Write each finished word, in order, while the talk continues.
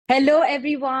Hello,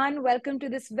 everyone. Welcome to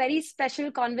this very special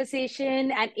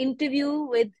conversation and interview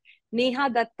with Neha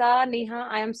Datta. Neha,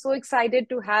 I am so excited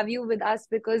to have you with us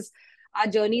because our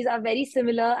journeys are very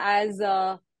similar as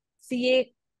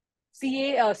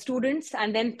CA students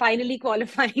and then finally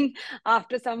qualifying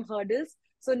after some hurdles.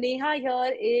 So Neha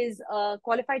here is a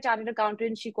qualified chartered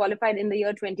accountant. She qualified in the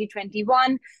year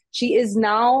 2021. She is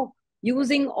now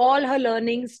using all her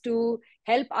learnings to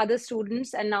help other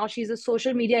students. And now she's a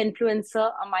social media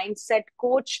influencer, a mindset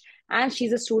coach, and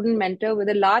she's a student mentor with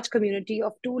a large community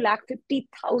of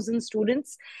 250,000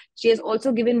 students. She has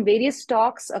also given various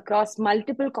talks across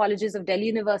multiple colleges of Delhi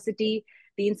University,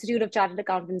 the Institute of Chartered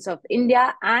Accountants of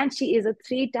India, and she is a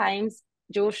three times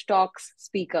Josh Talks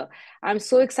speaker. I'm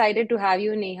so excited to have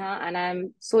you, Neha, and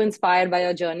I'm so inspired by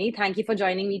your journey. Thank you for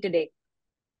joining me today.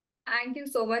 Thank you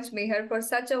so much, Mehar, for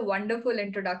such a wonderful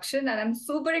introduction. And I'm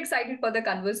super excited for the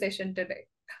conversation today.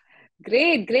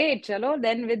 Great, great. Chalo,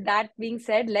 then with that being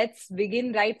said, let's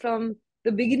begin right from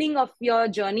the beginning of your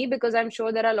journey because I'm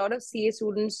sure there are a lot of CA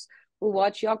students who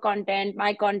watch your content,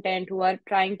 my content, who are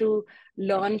trying to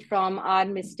learn from our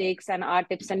mistakes and our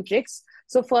tips and tricks.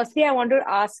 So, firstly, I want to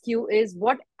ask you is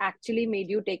what actually made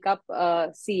you take up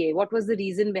CA? What was the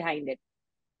reason behind it?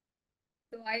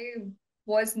 So I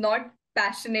was not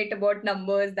passionate about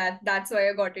numbers. That's why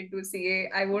I got into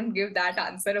CA. I won't give that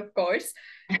answer, of course.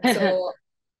 So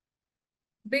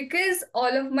because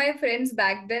all of my friends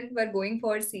back then were going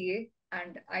for CA,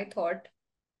 and I thought,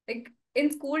 like,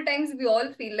 in school times, we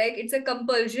all feel like it's a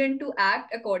compulsion to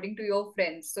act according to your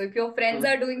friends. So if your friends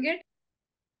Hmm. are doing it,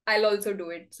 I'll also do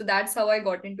it. So that's how I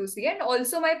got into CA. And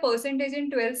also my percentage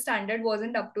in 12th standard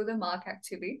wasn't up to the mark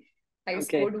actually. I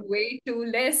Okay. scored way too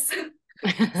less.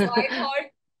 So I thought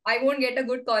I won't get a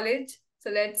good college. So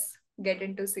let's get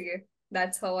into CA.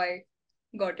 That's how I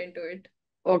got into it.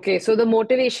 Okay, so the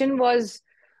motivation was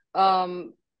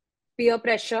um, peer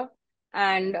pressure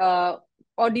and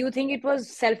or do you think it was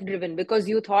self-driven because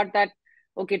you thought that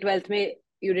okay 12th May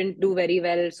you didn't do very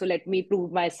well so let me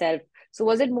prove myself, so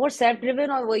was it more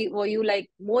self-driven or were you like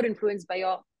more influenced by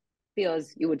your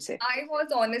peers, you would say? I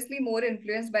was honestly more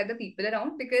influenced by the people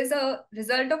around because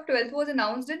result of 12th was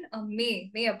announced in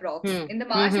May approx. Hmm. In the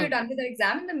March, we were Mm-hmm. done with the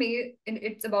exam. In the May,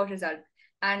 it's about result.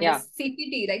 And the Yeah.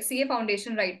 CPT, like CA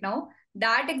Foundation right now,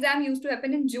 that exam used to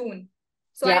happen in June.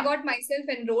 So I Yeah. got myself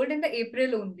enrolled in the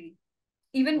April only,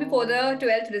 even before the Oh,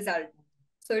 12th result.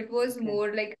 So it was okay.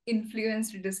 more like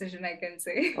influenced decision, I can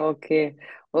say. Okay.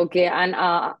 Okay. And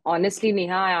honestly,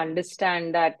 Neha, I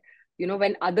understand that,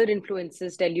 when other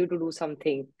influences tell you to do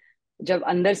something, जब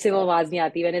अंदर से वो आवाज नहीं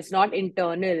आती, when it's not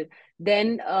internal,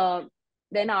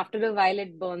 then after a while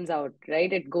it burns out,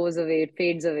 right? It goes away, it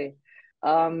fades away.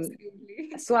 Um,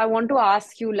 Absolutely. so I want to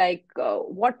ask you, like,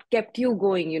 what kept you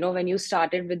going, when you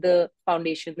started with the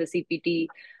foundation, the CPT,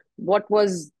 what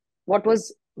was what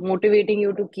was motivating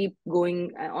you to keep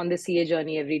going on the CA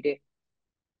journey every day?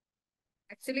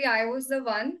 Actually, I was the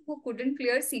one who couldn't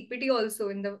clear CPT also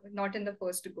in the not in the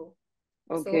first go.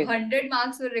 So Okay. 100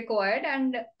 marks were required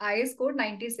and I scored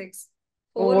 96.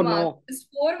 Four Oh marks. no. Just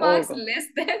 4 marks Oh, less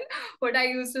than what I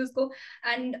used to score.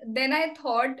 And then I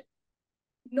thought,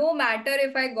 no matter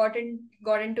if I got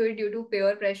into it due to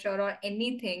peer pressure or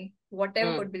anything,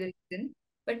 whatever hmm, could be the reason,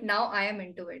 but now I am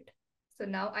into it. So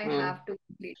now I hmm. have to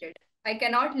complete it. I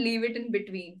cannot leave it in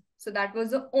between. So that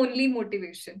was the only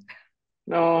motivation.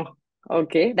 Oh,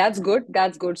 okay. That's good.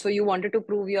 That's good. So you wanted to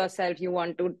prove yourself. You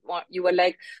were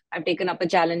like, I've taken up a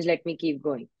challenge, let me keep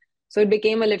going. So it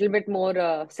became a little bit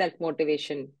more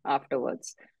self-motivation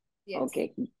afterwards. Yes.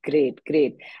 Okay, great,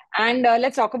 great. And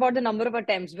let's talk about the number of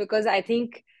attempts because I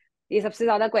think ये सबसे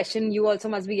ज़्यादा question you also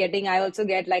must be getting. I also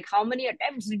get like, how many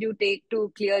attempts did you take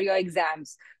to clear your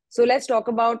exams? So let's talk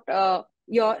about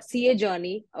your CA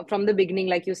journey from the beginning.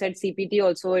 Like you said, CPT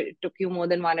also it took you more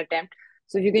than one attempt.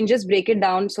 So if you can just break it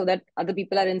down so that other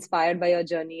people are inspired by your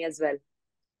journey as well.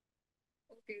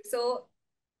 Okay. So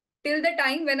till the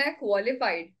time when I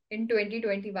qualified in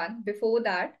 2021, before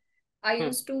that, I Hmm.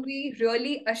 used to be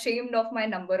really ashamed of my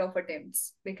number of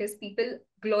attempts because people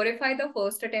glorify the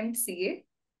first attempt CA,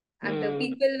 and the Hmm.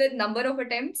 people with number of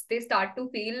attempts, they start to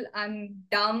feel I'm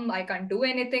dumb, I can't do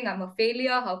anything, I'm a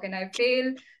failure, how can I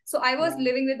fail? So I was Yeah.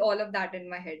 living with all of that in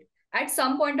my head. At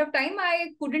some point of time,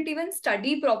 I couldn't even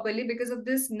study properly because of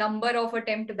this number of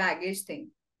attempt baggage thing.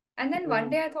 And then one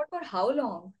Hmm. day I thought, for how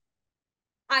long?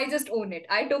 I just own it.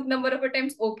 I took number of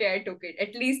attempts. Okay, I took it.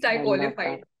 At least I I love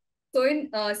qualified. that. So in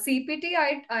CPT,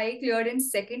 I cleared in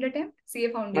second attempt.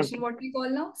 CA Foundation, Okay. what we call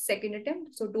now, second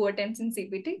attempt. So 2 attempts in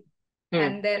CPT. Hmm.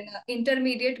 And then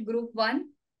intermediate group one,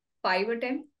 5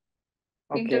 attempts.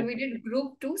 Okay. Intermediate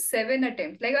group 2, 7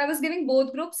 attempts. Like I was giving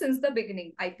both groups since the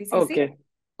beginning, IPCC, Okay.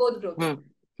 both groups. Hmm.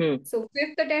 Hmm. So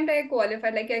fifth attempt I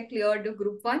qualified, like I cleared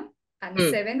group 1 and Hmm.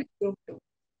 seventh group 2.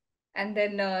 And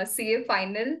then CA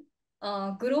final,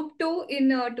 group 2 in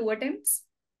 2 attempts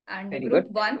and Very group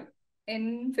good. 1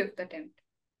 in fifth attempt.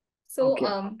 So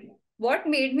Okay. what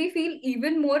made me feel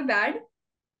even more bad,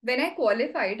 when I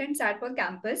qualified and sat for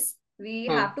campus, we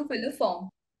Hmm. have to fill a form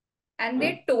and Hmm.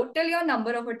 they total your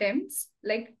number of attempts,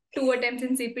 like 2 attempts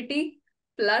in CPT,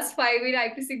 plus 5 in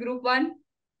IPC group 1,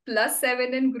 plus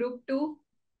 7 in group 2, Oh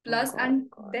plus, God. and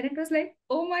then it was like,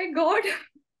 oh my God,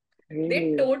 they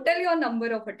Really? total your number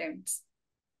of attempts.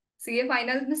 CA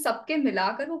finals में सबके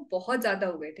मिलाकर वो बहुत ज्यादा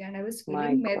हो गए थे and I was My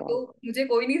feeling मैं तो, God. मुझे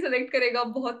कोई नहीं सेलेक्ट करेगा,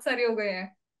 बहुत सारे हो गए हैं.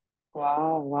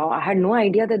 Wow. Wow. I had no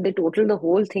idea that they totaled the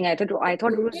whole thing. I thought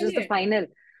it was just the Total. final.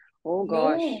 Oh No,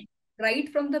 gosh. right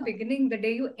from the beginning, the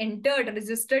day you entered,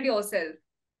 registered yourself.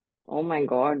 Oh my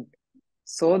God.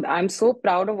 So I'm so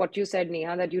proud of what you said,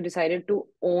 Neha, that you decided to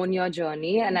own your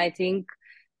journey. And I think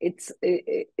it's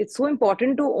so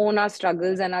important to own our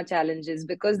struggles and our challenges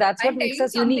because that's what I'll tell makes you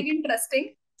us something unique.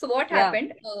 interesting. So what Yeah.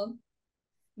 happened?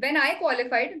 When I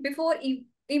qualified,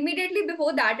 immediately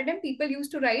before that attempt, people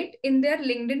used to write in their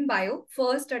LinkedIn bio,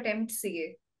 first attempt CA.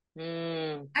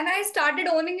 Hmm. And I started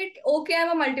owning it. Okay,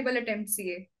 I'm a multiple attempt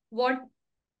CA. What?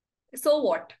 So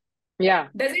what? Yeah.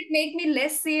 Does it make me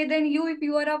less CA than you if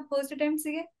you are a first attempt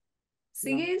CA?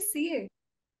 CA No. is CA.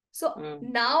 So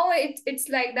Hmm. now it's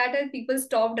like that, and people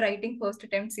stopped writing first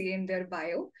attempt CA in their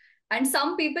bio. And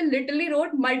some people literally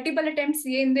wrote multiple attempt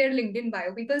CA in their LinkedIn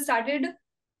bio. People started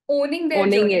owning their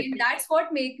Owning journey. it. And that's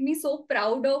what made me so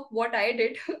proud of what I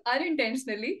did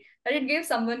unintentionally, that it gave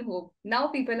someone hope. Now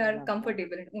people I are love that.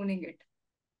 comfortable in owning it.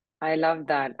 I love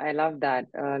that. I love that,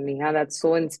 Neha. That's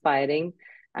so inspiring.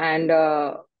 And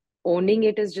owning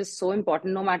it is just so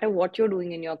important, no matter what you're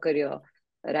doing in your career,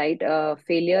 right?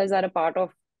 Failures are a part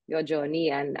of your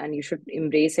journey, and you should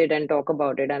embrace it and talk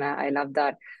about it. And I love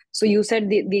that. So you said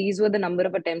these were the number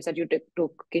of attempts that you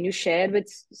took. Can you share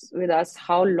with us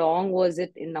how long was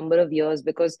it in number of years?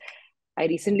 Because I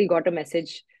recently got a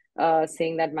message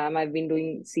saying that, ma'am, I've been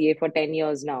doing CA for 10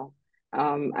 years now.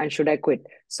 And should I quit?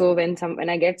 So when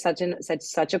I get such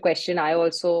a question, I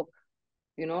also,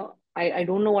 I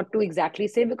don't know what to exactly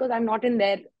say because I'm not in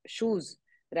their shoes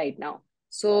right now.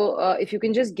 So if you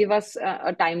can just give us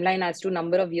a timeline as to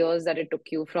number of years that it took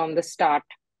you from the start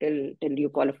till you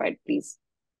qualified, please.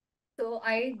 So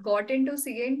I got into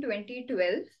CA in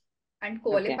 2012 and Okay.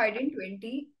 qualified in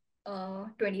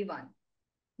 2021.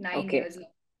 9 years. Okay.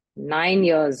 9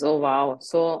 years. Oh, wow.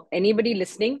 So, anybody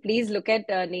listening, please look at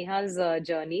Neha's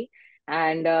journey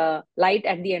and light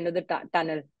at the end of the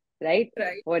tunnel, right?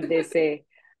 Right. What they say.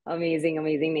 Amazing,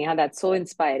 amazing, Neha. That's so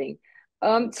inspiring.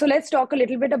 So let's talk a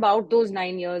little bit about those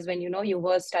 9 years when you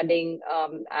were studying,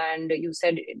 and you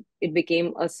said it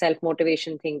became a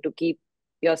self-motivation thing to keep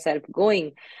yourself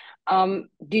going.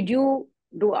 Did you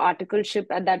do articleship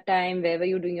at that time? Where were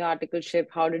you doing your articleship?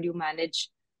 How did you manage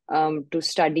to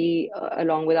study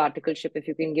along with articleship? If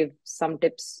you can give some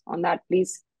tips on that,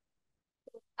 please.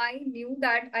 I knew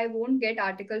that I won't get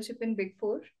articleship in Big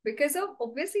Four because of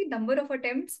obviously number of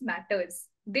attempts matters.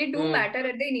 They do Mm, matter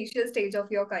at the initial stage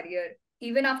of your career.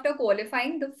 Even after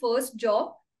qualifying, the first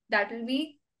job, that will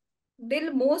be,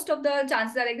 they'll, most of the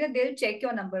chances are like that they'll check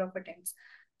your number of attempts.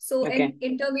 So okay. in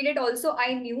intermediate also,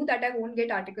 I knew that I won't get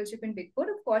articleship in Big Four.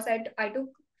 Of course, I took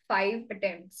 5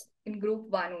 attempts in group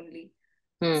 1 only.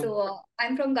 Hmm. So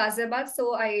I'm from Ghaziabad,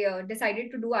 so I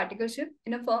decided to do articleship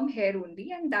in a firm here only,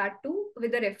 and that too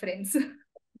with a reference.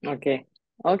 Okay.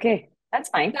 Okay. That's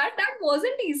fine. That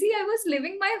wasn't easy. I was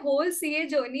living my whole CA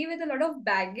journey with a lot of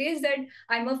baggage that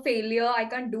I'm a failure, I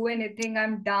can't do anything,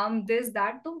 I'm dumb, this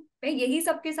that. तो मैं यही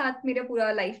सबके साथ मेरा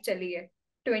पूरा life चली है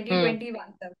Hmm.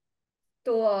 2021 तक.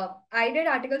 So I did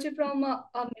articleship from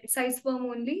a mid-sized firm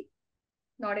only,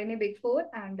 not any big four,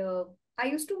 and I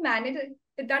used to manage it.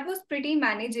 That was pretty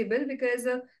manageable because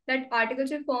that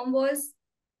articleship firm was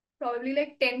probably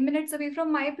like 10 minutes away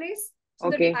from my place, so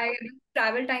that Okay. I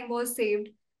travel time was saved.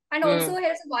 And also Hmm.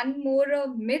 here's one more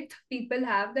myth people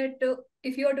have, that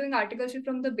if you are doing articleship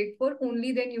from the big four,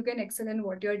 only then you can excel in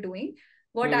what you're doing.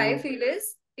 What I Hmm. feel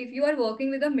is, if you are working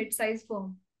with a mid-sized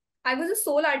firm, I was a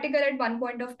sole article at one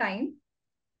point of time.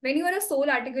 When you are a sole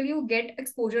article, you get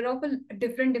exposure of a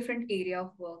different area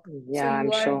of work. So Yeah, you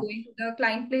I'm are sure. going to the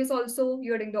client place also,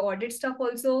 you're doing the audit stuff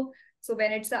also. So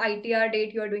when it's the ITR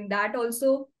date, you're doing that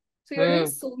also. So you're doing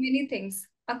Hmm. so many things,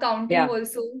 accounting Yeah.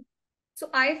 also. So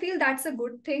I feel that's a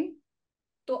good thing.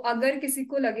 तो अगर किसी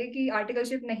को लगे कि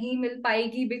articleship नहीं मिल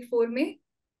पाएगी big four में,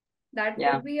 that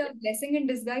Yeah. would be a blessing in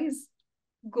disguise.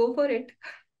 go for it.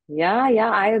 Yeah, yeah,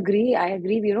 I agree. I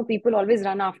agree. You know, people always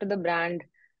run after the brand,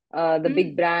 the big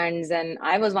Hmm. brands, and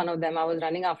I was one of them. I was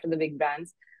running after the big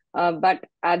brands. But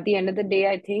at the end of the day,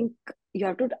 I think you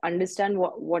have to understand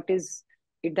what is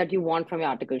it that you want from your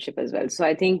articleship as well. So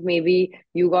I think maybe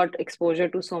you got exposure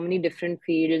to so many different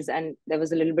fields, and there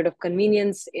was a little bit of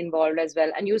convenience involved as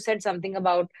well. And you said something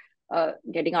about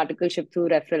getting articleship through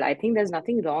referral. I think there's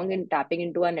nothing wrong in tapping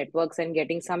into our networks and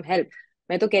getting some help.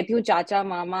 मैं तो कहती हूँ चाचा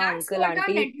मामा That's uncle what our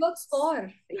aunty network's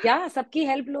for. yeah सबकी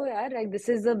help लो यार like this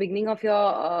is the beginning of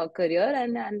your career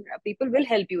and people will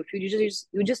help you if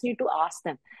you just need to ask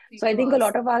them. Need So I to think ask.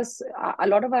 a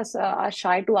lot of us are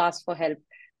shy to ask for help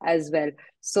as well.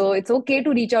 So it's okay to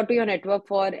reach out to your network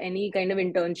for any kind of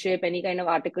internship, any kind of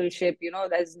articleship. You know,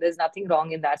 there's nothing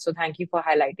wrong in that. So thank you for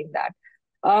highlighting that.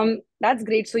 That's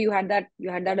great. So you had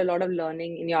that a lot of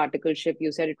learning in your articleship.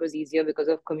 You said it was easier because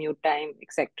of commute time,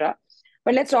 etc.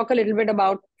 But let's talk a little bit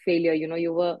about failure. You know,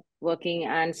 you were working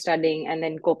and studying and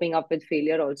then coping up with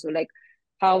failure also. Like,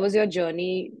 how was your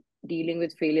journey dealing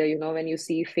with failure? You know, when you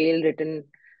see fail written,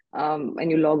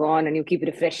 and you log on and you keep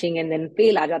refreshing and then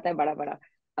fail aa jata hai bada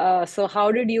bada. So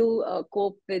how did you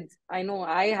cope with? I know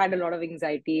I had a lot of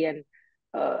anxiety and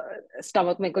uh,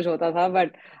 stomach में कुछ होता था,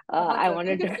 but बहुत I ज्यादा.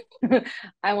 wanted to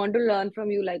I want to learn from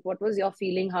you. Like, what was your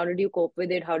feeling? How did you cope with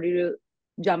it? How did you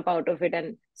jump out of it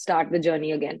and start the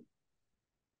journey again?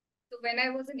 So when I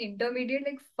was in intermediate,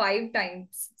 like 5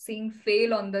 times seeing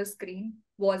fail on the screen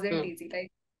wasn't Hmm. easy.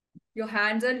 Like your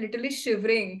hands are literally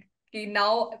shivering. Okay,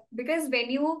 now, because when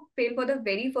you fail for the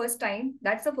very first time,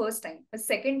 that's the first time. The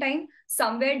second time,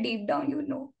 somewhere deep down,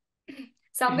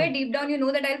 somewhere deep down, you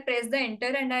know that I'll press the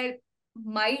enter and I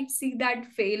might see that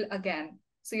fail again.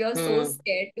 So you're so Hmm.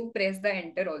 scared to press the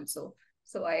enter also.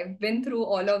 So I've been through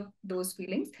all of those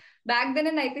feelings. Back then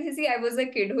in IPCC, I was a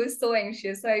kid who is so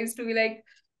anxious. So I used to be like,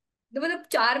 तो मतलब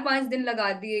 4-5 दिन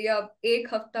लगा दिए या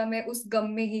एक हफ्ता में उस गम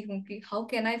में ही हूँ कि how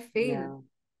can I fail, Yeah.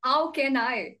 how can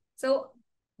I? So,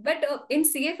 but in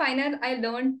CA final, I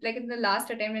learned like in the last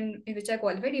attempt in which I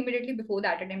qualified, immediately before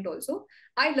that attempt also,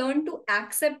 I learned to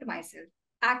accept myself,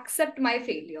 accept my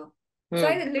failure. So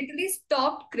I Hmm. literally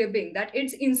stopped cribbing that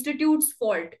it's institute's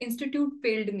fault. Institute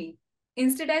failed me.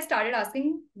 Instead, I started asking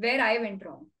where I went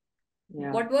wrong.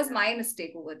 Yeah. What was my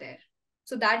mistake over there?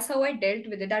 So that's how I dealt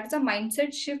with it. That's a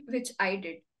mindset shift which I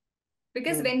did.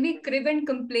 Because Hmm. when we crib and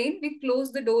complain, we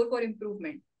close the door for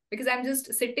improvement. Because I'm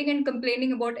just sitting and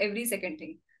complaining about every second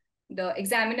thing. The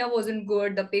examiner wasn't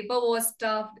good, the paper was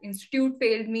tough, the institute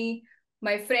failed me,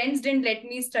 my friends didn't let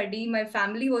me study, my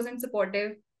family wasn't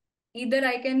supportive. Either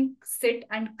I can sit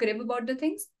and crib about the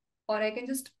things, or I can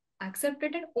just accept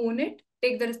it and own it,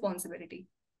 take the responsibility.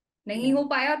 नहीं Yeah. हो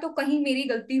पाया तो कहीं मेरी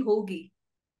गलती होगी.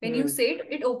 When you Hmm. say it,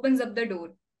 it opens up the door.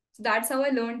 So that's how I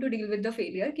learned to deal with the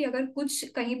failure कि अगर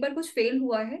कुछ कहीं पर कुछ fail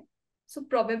हुआ है, so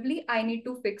probably I need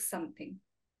to fix something.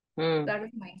 Hmm. That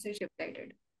is mindset shift I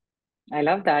did. I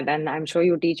love that. And I'm sure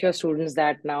you teach your students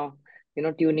that now, you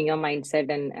know, tuning your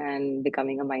mindset and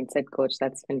becoming a mindset coach.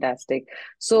 That's fantastic.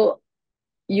 So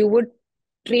you would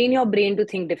train your brain to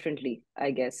think differently,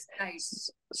 I guess. Right.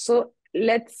 So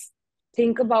let's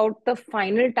think about the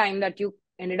final time that you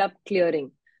ended up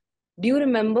clearing. Do you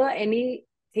remember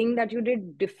anything that you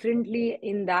did differently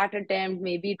in that attempt?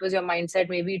 Maybe it was your mindset,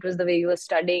 maybe it was the way you were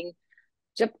studying.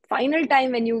 जब final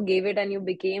time when you gave it and you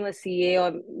became a CA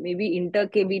or maybe inter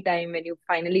के भी time when you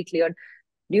finally cleared,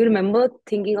 do you remember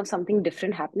thinking of something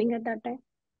different happening at that time?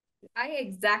 I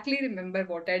exactly remember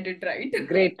what I did right.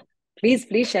 Great.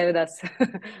 Please share with us.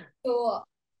 तो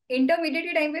intermediate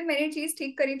के time पे मैंने चीज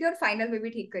ठीक करी थी और फाइनल में भी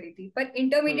ठीक करी थी, पर Hmm.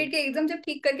 इंटरमीडिएट के एग्जाम जब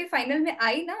ठीक करके फाइनल में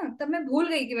आई ना, तब मैं भूल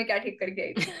गई कि मैं क्या ठीक करके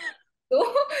आई थी.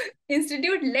 तो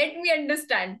इंस्टीट्यूट लेट मी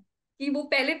अंडरस्टैंड कि वो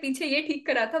पहले पीछे ये ठीक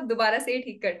करा था, अब दोबारा से ये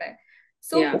ठीक करना है.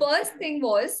 सो Yeah. First thing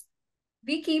was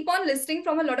we keep on listening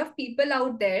from a lot of people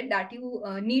out there that you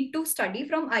need to study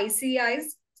from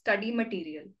ICI's study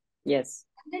material. Yes.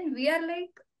 And then we are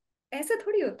like, ऐसा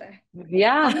थोड़ी होता है.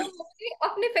 Yeah. हम लोग अपने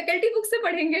अपने faculty book से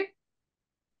पढ़ेंगे.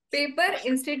 पेपर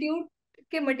इंस्टीट्यूट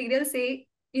के मटेरियल से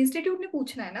इंस्टीट्यूट ने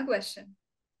पूछना है ना question.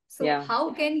 So Yeah.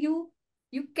 How can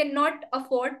you cannot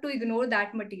afford to ignore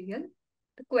that material.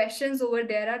 The questions over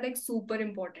there are like super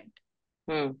important.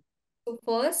 Hmm. So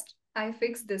first I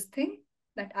fixed this thing,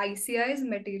 that ICI's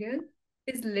material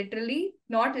is literally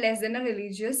not less than a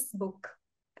religious book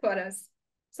for us.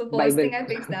 So first Bible. thing I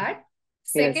fixed that.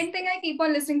 Yes. Second thing, I keep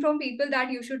on listening from people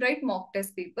that you should write mock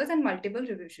test papers and multiple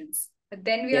revisions. But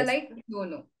then we are Yes. like, no,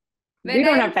 no. We When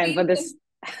don't I'll have time feel, for this.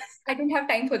 I don't have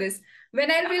time for this.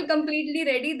 When I'll feel completely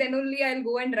ready, then only I'll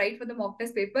go and write for the mock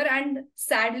test paper. And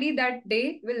sadly, that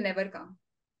day will never come.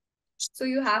 So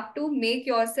you have to make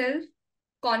yourself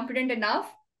confident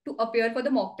enough to appear for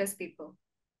the mock test paper.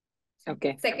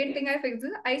 Okay. Second thing I fixed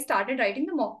is I started writing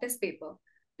the mock test paper.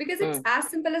 Because it's as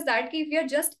simple as that. If you're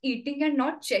just eating and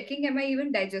not checking, am I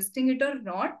even digesting it or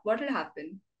not? What will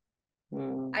happen?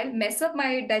 I'll mess up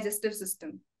my digestive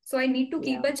system. So I need to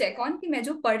keep a check on कि मैं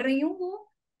जो पढ़ रही हूँ वो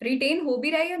retain हो भी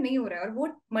रहा है या नहीं हो रहा है, और वो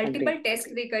multiple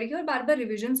test दे करके और बार बार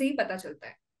revision से ही पता चलता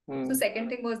है. So second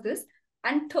thing was this.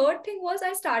 And third thing was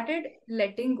I started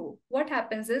letting go. What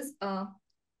happens is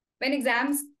when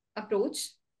exams approach,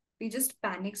 we just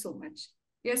panic so much.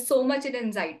 We are so much in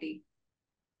anxiety.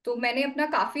 तो मैंने अपना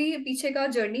काफी पीछे का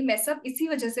जर्नी मेसअप इसी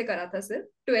वजह से करा था सिर्फ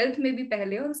 12th में भी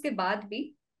पहले और उसके बाद भी.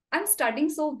 I am studying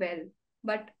so well,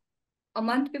 but a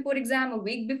month before exam, a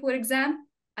week before exam,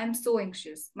 I'm so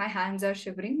anxious. My hands are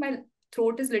shivering. My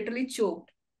throat is literally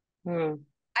choked.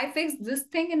 I fixed this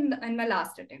thing in my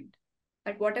last attempt.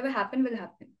 But whatever happen will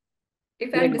happen.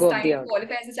 If I'm this time to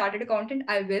qualify as a chartered accountant,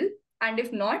 I will. And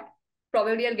if not,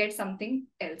 probably I'll get something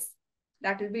else.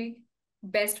 That will be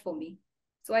best for me.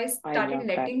 So I started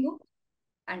letting go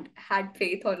and had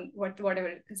faith on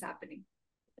whatever is happening.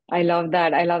 I love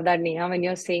that. I love that, Neha. When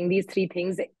you're saying these three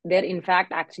things, they're in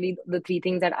fact actually the three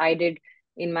things that I did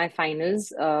in my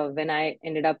finals when I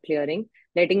ended up clearing.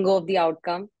 Letting go of the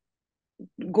outcome,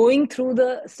 going through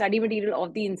the study material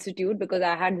of the institute because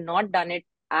I had not done it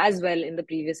as well in the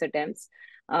previous attempts.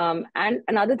 And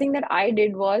another thing that I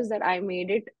did was that I made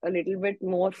it a little bit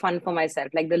more fun for myself,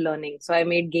 like the learning. So I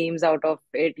made games out of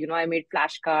it. You know, I made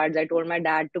flashcards. I told my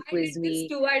dad to quiz me.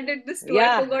 I did this too.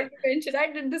 I forgot to mention.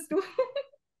 I did this too.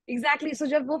 Exactly. So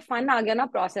जब वो fun आ गया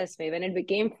ना process में, when it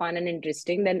became fun and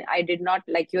interesting, then I did not,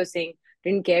 like you were saying,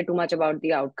 didn't care too much about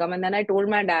the outcome. And then I told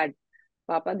my dad,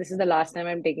 Papa, this is the last time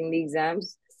I'm taking the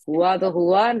exams. हुआ तो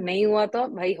हुआ, नहीं हुआ तो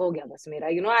भाई हो गया बस मेरा.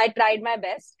 You know, I tried my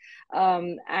best.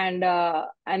 And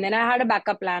then I had a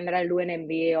backup plan that I'll do an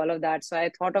MBA, all of that. So I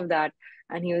thought of that.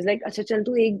 And he was like, अच्छा चल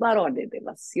तू एक बार और दे दे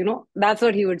बस. You know, that's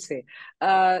what he would say.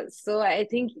 So I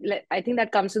think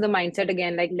that comes to the mindset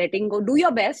again, like letting go, do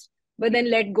your best, but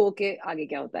then let go के आगे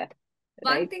क्या होता है.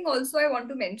 One thing also I want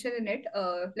to mention in it,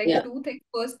 two things.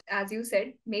 First, as you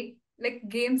said, make like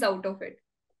games out of it.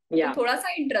 So thoda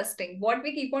sa interesting. What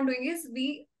we keep on doing is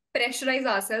we pressurize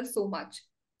ourselves so much.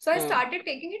 So I started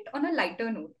taking it on a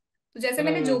lighter note. तो जैसे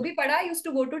मैंने जो भी पढ़ा, I used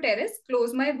to go to terrace,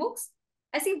 close my books,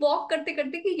 ऐसे walk करते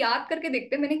करते कि याद करके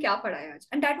देखते मैंने क्या पढ़ा है आज.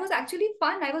 And that was actually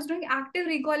fun. I was doing active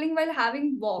recalling while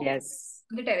having walk on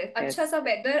the terrace. अच्छा सा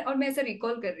weather और मैं ऐसे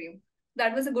recall कर रही हूँ.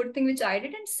 That was a good thing which I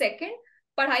did. And second,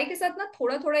 पढ़ाई के साथ ना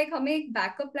थोड़ा थोड़ा एक हमें एक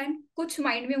बैकअप प्लान कुछ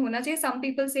माइंड में होना चाहिए. Some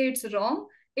people say it's wrong.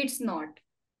 It's not.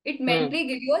 It mentally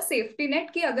give you a safety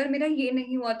net कि अगर मेरा ये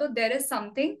नहीं हुआ तो there is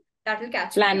something that will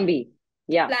catch me. Plan B.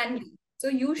 Yeah. Plan B. So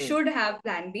you should have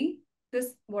plan B.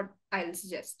 This what I'll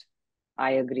suggest.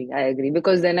 I agree.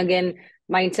 Because then again,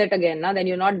 mindset again, na, then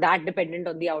you're not that dependent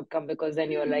on the outcome because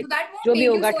then you're like, so that won't जो make भी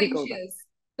you होगा so ठीक होगा. anxious.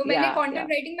 तो मैंने content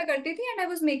writing में करती थी and I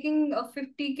was making a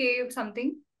 50K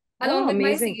something along with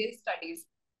my CA studies.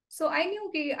 So I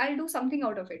knew कि I'll do something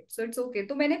out of it. So it's okay.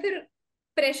 तो मैंने फिर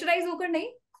pressurize होकर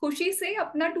नहीं, खुशी से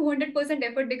अपना 200%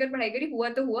 effort देकर पढ़ाई करी. हुआ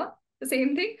तो हुआ, the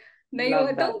same thing. नहीं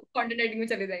हुआ तो content writing में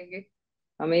चले जाएंगे.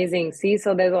 Amazing. See,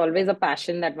 so there's always a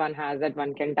passion that one has that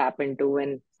one can tap into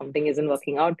when something isn't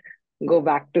working out. Go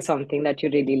back to something that you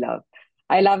really love.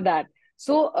 I love that.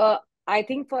 So I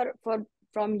think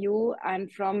from you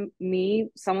and from me,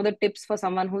 some of the tips for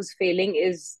someone who's failing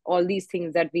is all these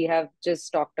things that we have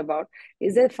just talked about.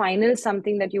 Is there final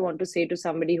something that you want to say to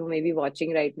somebody who may be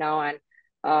watching right now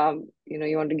and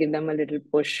you want to give them a little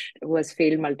push who has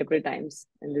failed multiple times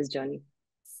in this journey?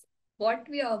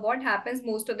 What happens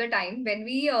most of the time when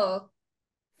we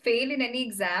fail in any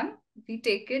exam, we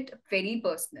take it very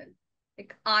personal.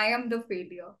 Like, I am the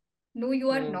failure. No, you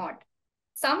are not.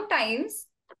 Sometimes,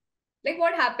 like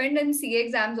what happened in CA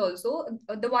exams also,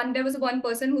 there was one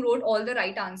person who wrote all the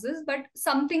right answers, but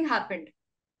something happened.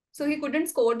 So he couldn't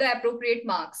score the appropriate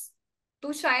marks.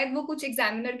 तो शायद वो कुछ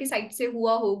examiner की side से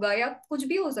हुआ होगा या कुछ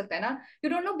भी हो सकता है ना. You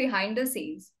don't know behind the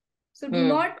scenes. So do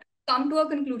not come to a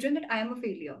conclusion that I am a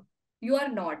failure. You are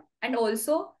not. And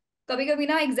also कभी कभी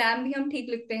ना एग्जाम भी हम ठीक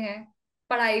लिखते हैं,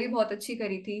 पढ़ाई भी बहुत अच्छी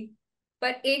करी थी,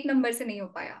 पर एक नंबर से नहीं हो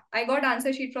पाया. I got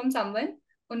answer sheet from someone.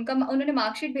 उन्होंने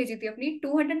मार्कशीट भेजी थी अपनी.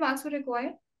 200 marks were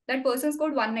required. That person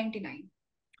scored 199.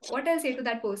 What I'll say to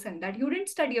that person? That you didn't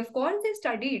study. Of course they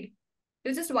studied.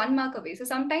 You're just 1 mark away. So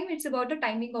sometimes it's about the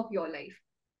timing of your life.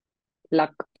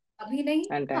 Luck. अभी नहीं.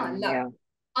 हाँ, luck. Yeah.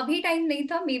 अभी time नहीं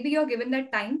था. Maybe you're given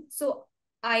that time. So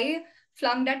I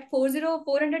flunked that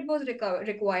 400 was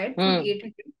required from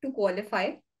 800 to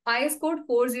qualify. I scored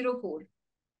 404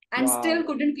 and still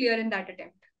couldn't clear in that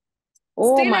attempt.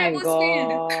 Oh Still, I my was failed.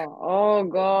 God. Oh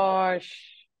gosh.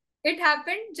 It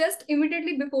happened just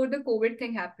immediately before the COVID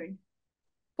thing happened.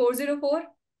 404,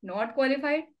 not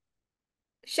qualified.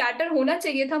 Shatter होना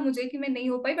चाहिए था मुझे कि मैं नहीं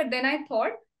हो पाई, but then I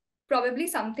thought probably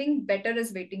something better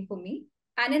is waiting for me.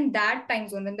 And in that time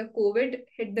zone, when the COVID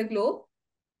hit the globe,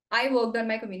 I worked on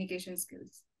my communication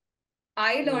skills.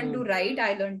 I learned to Hmm. write,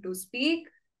 I learned to speak,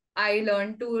 I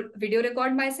learned to video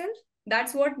record myself.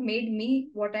 That's what made me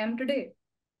what I am today.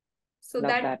 So Love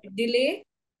that that. delay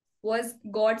was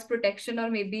God's protection or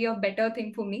maybe a better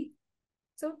thing for me.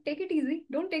 So take it easy.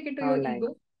 Don't take it to How your nice.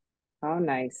 ego. How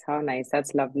nice. How nice.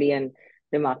 That's lovely and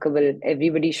remarkable.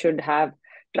 Everybody should have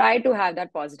try to have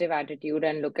that positive attitude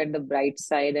and look at the bright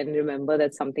side and remember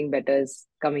that something better is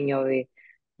coming your way.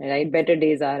 Right? Better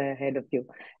days are ahead of you.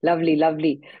 Lovely,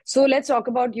 lovely. So let's talk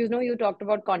about, you talked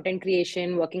about content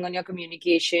creation, working on your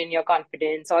communication, your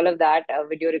confidence, all of that,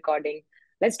 video recording.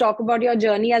 Let's talk about your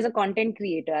journey as a content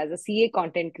creator, as a CA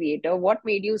content creator. What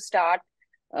made you start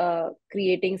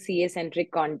creating CA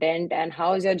centric content, and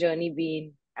how has your journey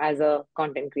been as a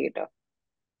content creator?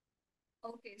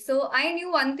 Okay, so I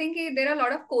knew one thing, there are a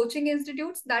lot of coaching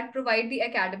institutes that provide the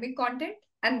academic content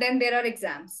and then there are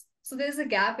exams. So there's a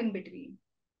gap in between.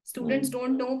 Students Mm,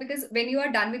 don't know because when you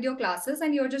are done with your classes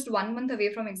and you're just 1 month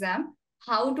away from exam,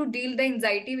 how to deal the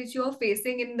anxiety which you are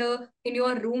facing in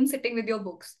your room sitting with your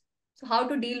books. So how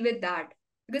to deal with that?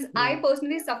 Because I mm,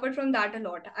 personally suffered from that a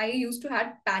lot. I used to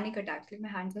have panic attacks, like my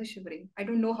hands are shivering. I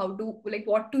don't know how to like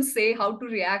what to say, how to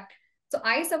react. So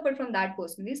I suffered from that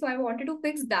personally. So I wanted to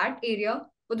fix that area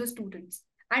for the students.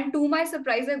 And to my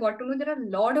surprise, I got to know there are a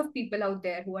lot of people out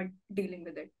there who are dealing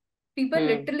with it. People mm,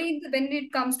 literally, when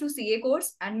it comes to CA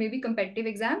course and maybe competitive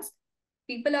exams,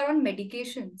 people are on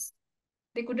medications.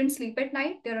 They couldn't sleep at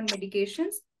night. They're on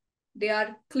medications. They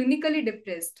are clinically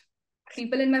depressed.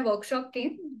 People in my workshop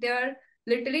came. They are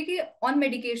literally on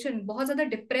medication. बहुत ज़्यादा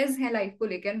depressed हैं life को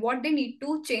लेकर. And what they need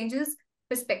to change is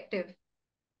perspective.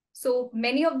 So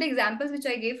many of the examples which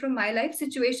I gave from my life,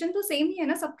 situation तो same ही है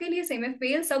ना, सबके लिए same है.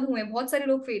 Fail सब हुए हैं, बहुत सारे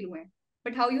लोग fail हुए हैं.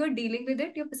 But how you are dealing with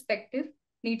it, your perspective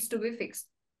needs to be fixed.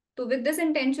 So with this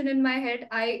intention in my head,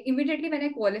 I immediately when I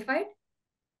qualified,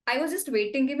 I was just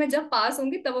waiting कि मैं जब पास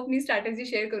होंगी तब अपनी strategy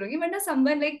share करूंगी. वरना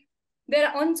someone like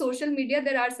there on social media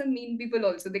there are some mean people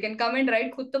also. They can come and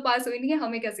write खुद तो पास हुई नहीं है,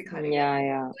 हमें क्या सिखा रही है. yeah,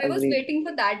 yeah, I was agreed. waiting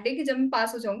for that day कि जब मैं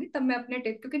पास हो जाऊंगी तब मैं अपने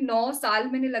टिप, क्योंकि 9 साल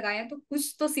मैंने लगाए हैं तो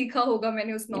कुछ तो सीखा होगा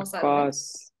मैंने उस नौ Of साल में.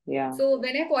 course. Yeah. So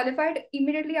when I qualified,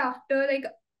 immediately after like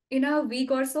in a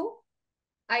week or so,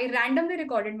 I randomly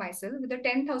recorded myself with a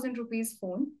 10,000 rupees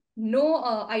phone. No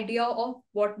idea of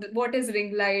what is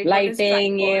ring light, what is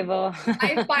Lighting, tripod. ever.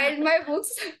 I filed my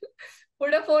books,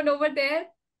 put a phone over there,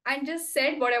 and just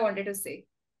said what I wanted to say.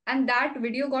 And that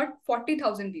video got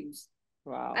 40,000 views.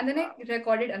 Wow. And then I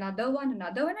recorded another one,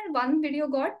 and one video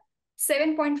got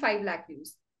 7.5 lakh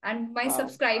views. And my Wow.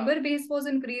 subscriber base was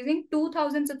increasing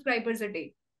 2,000 subscribers a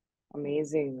day.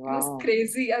 Amazing. It was Wow.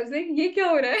 crazy. I was like, ये क्या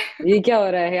हो रहा है? ये क्या हो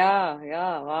रहा है? Yeah,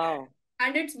 yeah, wow.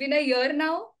 And it's been a year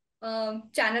now.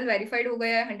 Channel verified हो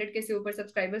गया है, 100K से ऊपर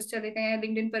सब्सक्राइबर्स चले गए हैं.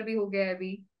 लिंक्डइन पर भी हो गया है अभी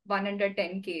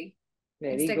 110K.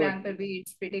 Very good. इंस्टाग्राम पर भी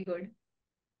इट्स प्रीटी गुड.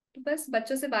 तो बस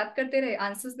बच्चों से बात करते रहे,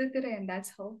 आंसर्स देते रहे, and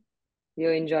that's how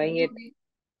You're enjoying grow it. अभी.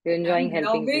 You're I am enjoying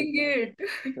helping loving people.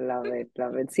 It. Love it,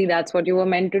 love it. See, that's what you were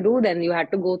meant to do. Then you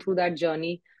had to go through that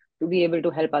journey to be able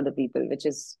to help other people, which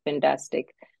is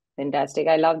fantastic. Fantastic.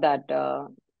 I love that,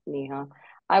 Neha.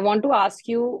 I want to ask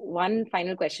you one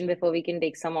final question before we can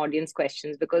take some audience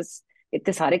questions because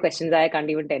it's sare questions I can't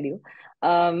even tell you.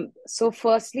 So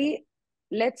firstly,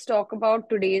 let's talk about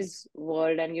today's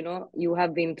world, and you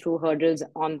have been through hurdles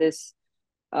on this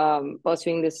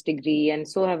pursuing this degree, and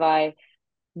so have I.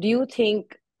 Do you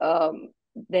think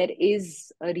there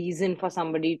is a reason for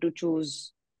somebody to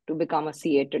choose to become a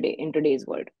CA today in today's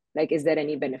world? Like, is there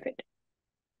any benefit?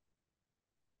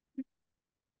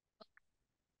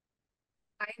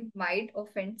 I might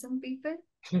offend some people,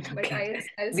 but Okay.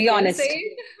 I'll Be still say honest.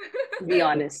 Be it.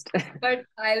 honest. But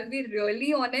I'll be really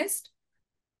honest.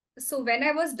 So when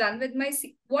I was done with my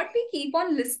what we keep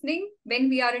on listening when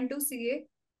we are into CA,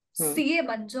 Hmm. CA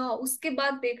बन जाओ, उसके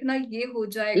बाद देखना ये हो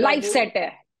जाएगा, Life वो set है.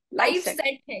 Life life set.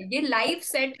 सेट है, ये लाइफ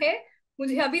सेट है.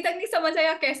 मुझे अभी तक नहीं समझ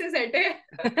आया कैसे सेट है.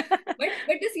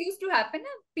 But this used to happen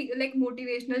ना, like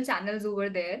motivational channels over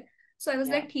there. So I was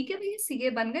Yeah. like, ठीक है भैया सीए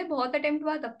बन गए, बहुत अटेम्प्ट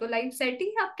हुआ, तब तो लाइफ सेट ही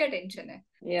है, अब क्या टेंशन है.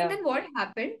 And Yeah. then what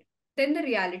happened? Then the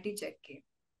reality check came.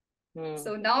 Hmm.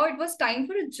 So now it was time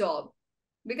for a job.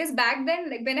 Because back then,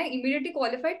 like when I immediately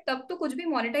qualified, तब तो कुछ भी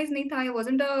monetize नहीं था. I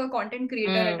wasn't a content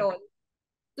creator at Hmm. all.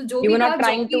 तो जो You भी were था not जॉब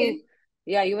trying ही है. to.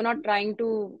 Yeah, you were not trying to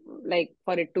like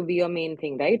for it to be your main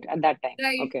thing, right? At that time.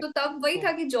 Right, Okay. तो तब वही Hmm.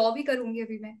 था कि जॉब ही करूंगी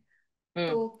अभी मैं। Hmm.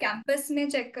 तो कैंपस में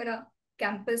चेक करा।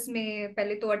 कैंपस में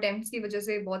पहले तो अटेम्प्ट्स की वजह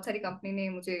से बहुत सारी कंपनी ने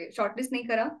मुझे शॉर्टलिस्ट नहीं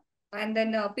करा, and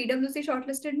then पीडब्ल्यूसी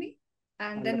shortlisted me,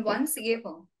 and then Wonderful. One CA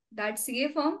firm, that CA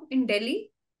firm in Delhi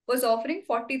was offering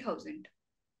 40,000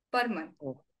 per month.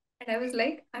 Oh. And I was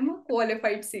like, I'm a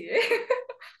qualified CA.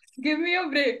 Give me a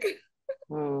break.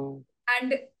 Hmm.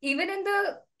 And even in the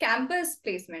campus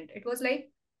placement, it was like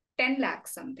 10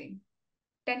 lakhs something,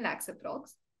 10 lakhs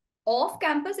approx. Off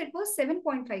campus, it was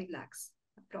 7.5 lakhs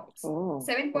approx, Oh,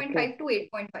 okay. 7.5 to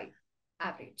 8.5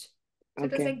 average. So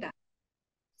it was Okay. like that.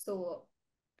 So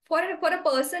for a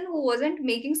person who wasn't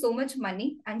making so much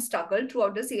money and struggled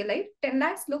throughout the CA life, 10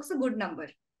 lakhs looks a good number.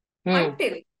 Hmm.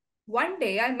 Until one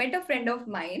day I met a friend of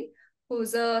mine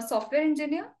who's a software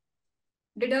engineer,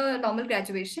 did a normal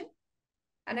graduation,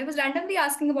 and I was randomly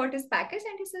asking about his package,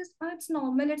 and he says, oh, it's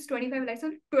normal, it's 25 lakhs.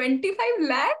 So 25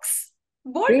 lakhs?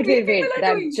 What Wait, we wait, people wait. are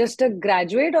That doing? just a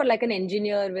graduate or like an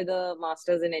engineer with a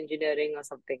master's in engineering or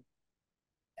something?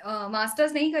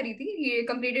 Masters nahi kari thi. He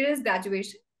completed his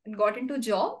graduation and got into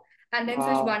job, and then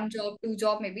switched Wow. one job, two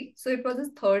job maybe. So it was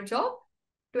his third job,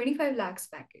 25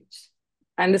 lakhs package.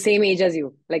 And the same age as you,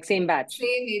 like same batch.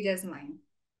 Same age as mine.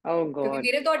 Oh क्योंकि God.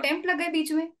 मेरे तो attempt लग गए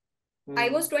बीच में। I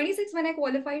Hmm. was 26 when I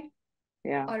qualified.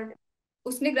 Yeah. और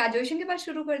उसने graduation के बाद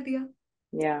शुरू कर दिया।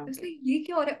 Yeah. इसलिए ये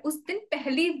क्या हो रहा है, उस दिन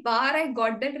पहली बार I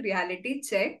got that reality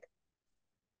check,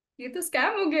 ये तो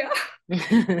स्कैम हो गया।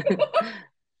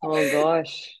 Oh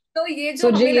gosh. तो ये जो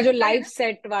So हमें ये जो लगता है लाइफ ना,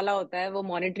 सेट वाला होता है वो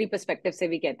मॉनेटरी पर्सपेक्टिव से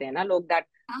भी कहते हैं ना लोग दैट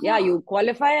या यू हाँ,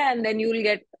 qualify and then you will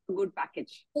get good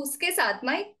package. उसके साथ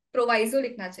में एक प्रोवाइजो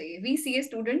लिखना चाहिए, we CA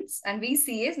students and we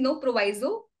CA no proviso,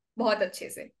 बहुत अच्छे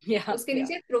से। या उसके या.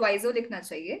 नीचे प्रोवाइजो लिखना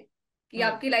चाहिए कि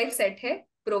हम्म. आपकी लाइफ सेट है,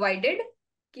 प्रोवाइडेड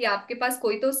कि आपके पास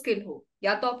कोई तो स्किल हो,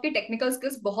 या तो आपकी टेक्निकल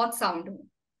स्किल्स बहुत साउंड हो,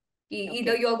 कि okay.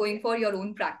 Either you are going for your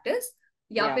own practice,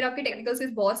 या या. फिर आपकी टेक्निकल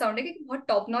स्किल्स बहुत साउंड है कि बहुत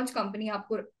टॉप नॉच कंपनी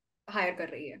आपको हायर कर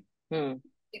रही है। हम्म.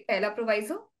 ये पहला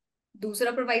प्रोवाइजो।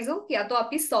 दूसरा प्रोवाइजो, या तो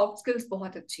आपकी सॉफ्ट स्किल्स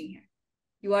बहुत अच्छी हैं,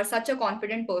 you are such a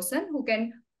confident person who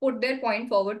can put their point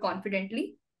forward confidently.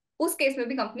 उस केस में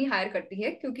भी कंपनी हायर करती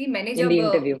है, क्योंकि मैंने इन द जब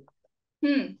इंटरव्यू.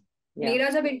 या. मेरा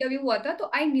जब इंटरव्यू हुआ था तो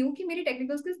आई न्यू कि मेरी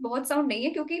टेक्निकल स्किल्स बहुत साउंड नहीं है,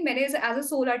 क्योंकि मैंने एज अ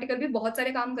सोल आर्टिकल भी बहुत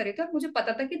सारे काम करे थे और मुझे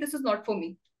पता था कि this is not for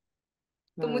me.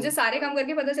 तो मुझे हम्म. सारे काम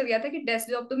करके पता चल गया था कि डेस्क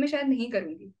जॉब तो मैं शायद नहीं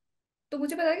करूंगी। तो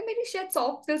मुझे पता है कि मेरी शायद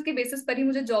सॉफ्ट स्किल्स के बेसिस पर ही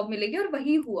मुझे जॉब मिलेगी, और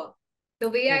वही हुआ।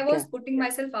 The way I okay. Was putting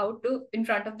my self out in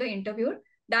front of the interviewer,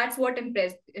 that's what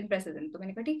impresses him. तो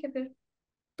मैंने कहा ठीक है फिर।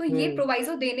 तो ये हम्म.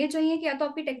 प्रोवाइजो देने चाहिए कि या तो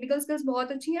आपकी टेक्निकल स्किल्स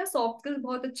बहुत अच्छी है या सॉफ्ट स्किल्स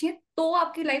बहुत अच्छी है, तो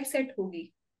आपकी लाइफ सेट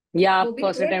होगी। या वो आप भी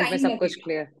फर्स्ट थोड़ा अटेम्प्ट में टाइम सब कुछ लगेगा।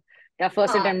 क्लियर या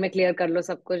फर्स्ट हाँ, अटेम्प्ट में क्लियर कर लो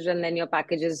सब कुछ and then your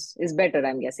package is better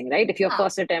I am guessing right if your हाँ।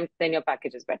 First attempt then your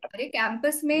package is better. अरे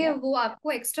कैंपस में या. वो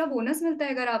आपको एक्स्ट्रा बोनस मिलता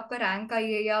है अगर आपका रैंक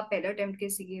आई है या पहले अटेम्प्ट के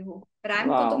सीए हो, रैंक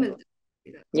तो वाओ. मिलता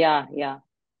है। या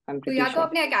आई एम तो प्रीटी या तो श्योर.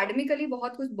 आपने एकेडमिकली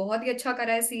बहुत कुछ बहुत ही अच्छा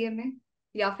करा है सीए में,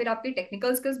 या फिर आपकी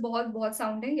टेक्निकल स्किल्स बहुत बहुत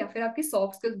साउंड है, या फिर आपकी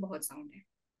सॉफ्ट स्किल्स बहुत साउंड है।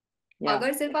 या.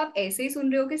 अगर सिर्फ आप ऐसे ही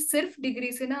सुन रहे हो कि सिर्फ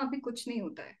डिग्री से ना अभी कुछ नहीं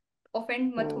होता है,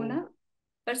 ऑफेंड मत होना,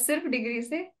 पर सिर्फ डिग्री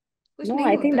से कुछ No, नहीं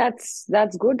I think होता है।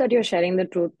 that's good that you're sharing the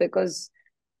truth because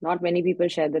not many people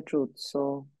share the truth. So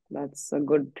that's a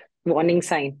good warning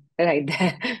sign right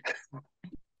there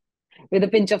with a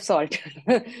pinch of salt.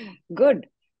 Good,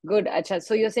 good. Acha,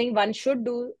 so you're saying one should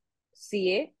do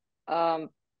CA,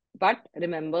 but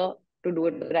remember to do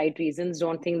it for the right reasons.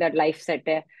 Don't think that life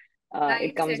set hai. It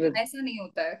life comes set with, ऐसा नहीं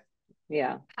होता है।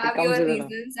 yeah, it have comes your with a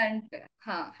lot. Reasons and,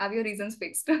 हाँ, have your reasons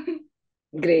fixed.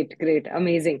 Great, great,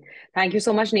 amazing. Thank you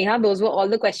so much, Neha. Those were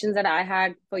all the questions that I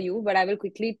had for you, but I will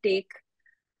quickly take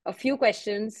a few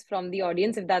questions from the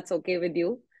audience if that's okay with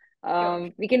you. Sure.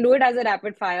 We can do it as a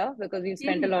rapid fire because we've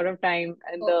spent a lot of time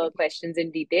in the okay. questions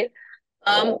in detail.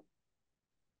 Um,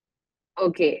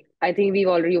 okay, I think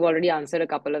you've already answered a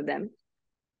couple of them.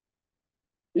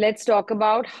 Let's talk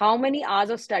about how many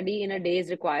hours of study in a day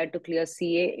is required to clear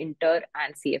CA, Inter,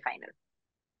 and CA final.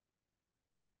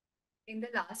 In the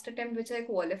last attempt which I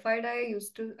qualified,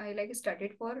 I like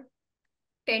studied for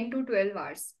 10 to 12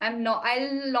 hours.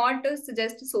 I'll not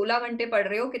suggest 16 घंटे पढ़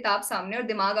रहे हो किताब सामने और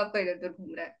दिमाग आपका इधर उधर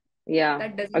घूम रहा है। Yeah,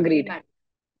 That doesn't really agreed. matter.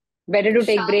 Better तो to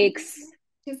take शाम breaks. को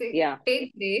अच्छे से Yeah,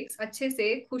 टेक ब्रेक्स, अच्छे से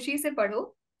खुशी से पढ़ो,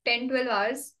 10-12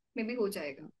 आवर्स में भी हो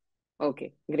जाएगा। okay,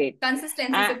 great.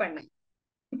 कंसिस्टेंसी से Uh, पढ़ना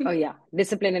oh है। yeah,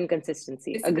 discipline and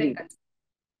consistency. Discipline Agreed.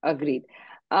 का। Agreed.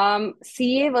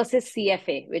 CA versus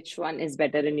CFA, which one is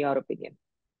better in your opinion?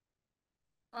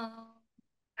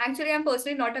 Actually I am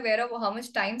personally not aware of how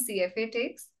much time CFA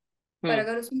takes, पर Hmm.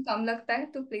 अगर उसमें कम लगता है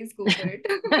तो please go for it.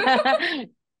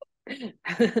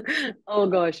 Oh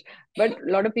gosh. But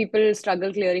a lot of people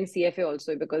struggle clearing CFA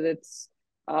also because it's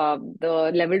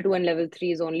the level 2 and level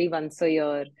 3 is only once a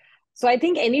year. So I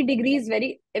think every degree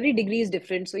is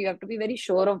different. So you have to be very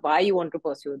sure of why you want to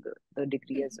pursue the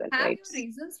degree as well, Have right? your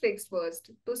reasons fixed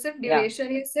first. तो सिर्फ Yeah.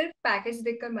 Duration या सिर्फ package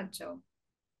देखकर मत जाओ.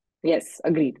 Yes,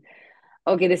 agreed.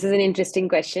 Okay, this is an interesting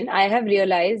question. I have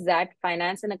realized that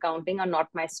finance and accounting are not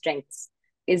my strengths.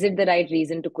 Is it the right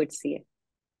reason to quit CA?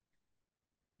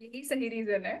 यही सही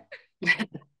reason है.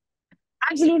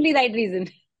 Absolutely right reason.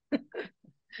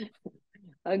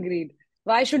 Agreed.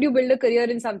 Why should you build a career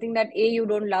in something that A, you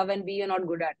don't love and B, you're not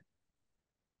good at?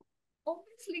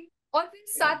 Obviously. और फिर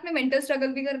Yeah, साथ में mental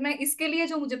struggle भी करना है इसके लिए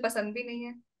जो मुझे पसंद भी नहीं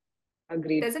है.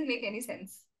 agreed. Doesn't make any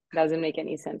sense. Doesn't make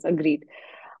any sense. Agreed.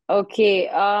 Okay.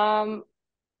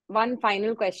 One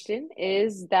final question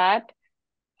is that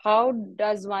how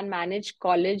does one manage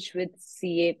college with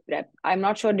CA prep? I'm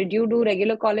not sure. Did you do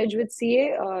regular college with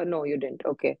CA? No, you didn't.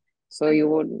 Okay. So you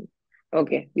No. would,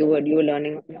 okay, you were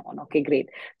learning on your own. Okay, great.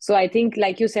 So I think,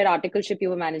 like you said, articleship you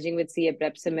were managing with CA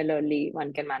prep. Similarly,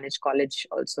 one can manage college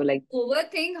also. Like,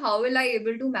 Overthink how will I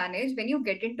able to manage. When you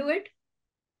get into it,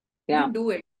 you yeah. do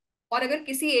it. और अगर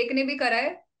किसी एक ने भी करा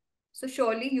है, so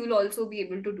surely you'll also be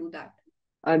able to do that.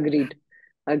 Agreed.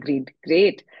 Agreed.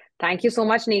 Great. Thank you so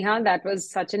much, Neha. That was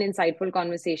such an insightful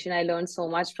conversation. I learned so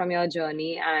much from your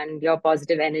journey and your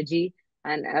positive energy,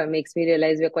 and makes me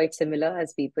realize we're quite similar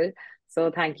as people.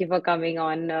 So thank you for coming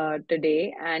on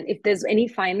today. And if there's any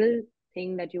final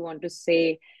thing that you want to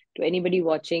say to anybody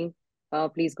watching,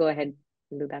 please go ahead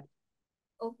and do that.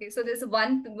 Okay, so there's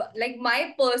one, like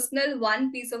my personal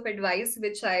one piece of advice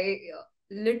which I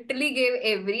literally gave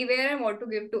everywhere and want to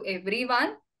give to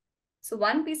everyone. So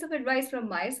one piece of advice from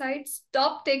my side,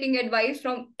 stop taking advice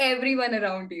from everyone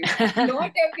around you.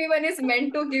 Not everyone is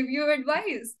meant to give you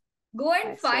advice. Go and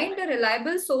I swear. find a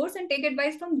reliable source and take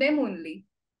advice from them only.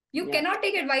 You Yeah. cannot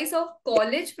take advice of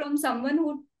college from someone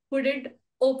who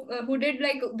did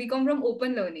like become from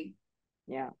open learning.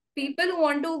 Yeah. People who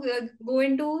want to go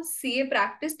into CA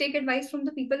practice take advice from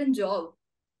the people in job.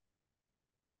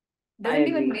 I Doesn't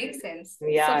even agree. make sense.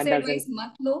 Yeah, it सबसे doesn't. advice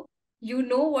मत लो. You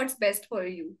know what's best for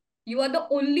you. You are the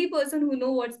only person who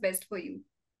know what's best for you.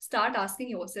 Start asking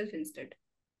yourself instead.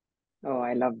 Oh,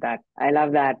 I love that. I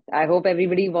love that. I hope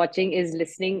everybody watching is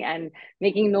listening and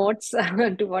making notes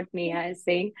to what Neha is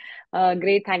saying.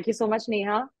 Great. Thank you so much,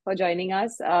 Neha, for joining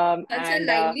us. Such a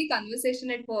lively conversation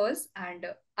it was, and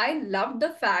I loved the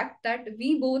fact that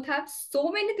we both have so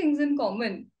many things in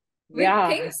common. We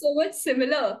think Yeah, so much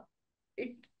similar.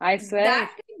 It I swear.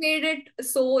 that made it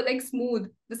so like smooth.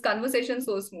 This conversation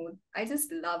so smooth. I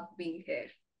just love being here.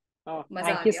 Oh, मजा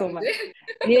thank uh you गया so much.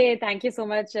 मुझे. Yeah, thank you so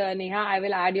much, Neha. I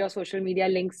will add your social media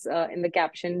links in the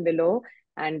caption below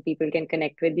and people can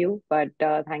connect with you. But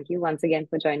thank you once again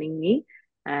for joining me.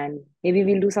 And maybe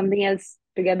we'll do something else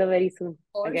together very soon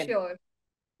For again. sure.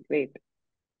 Great.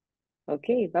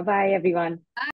 Okay. Bye bye, everyone.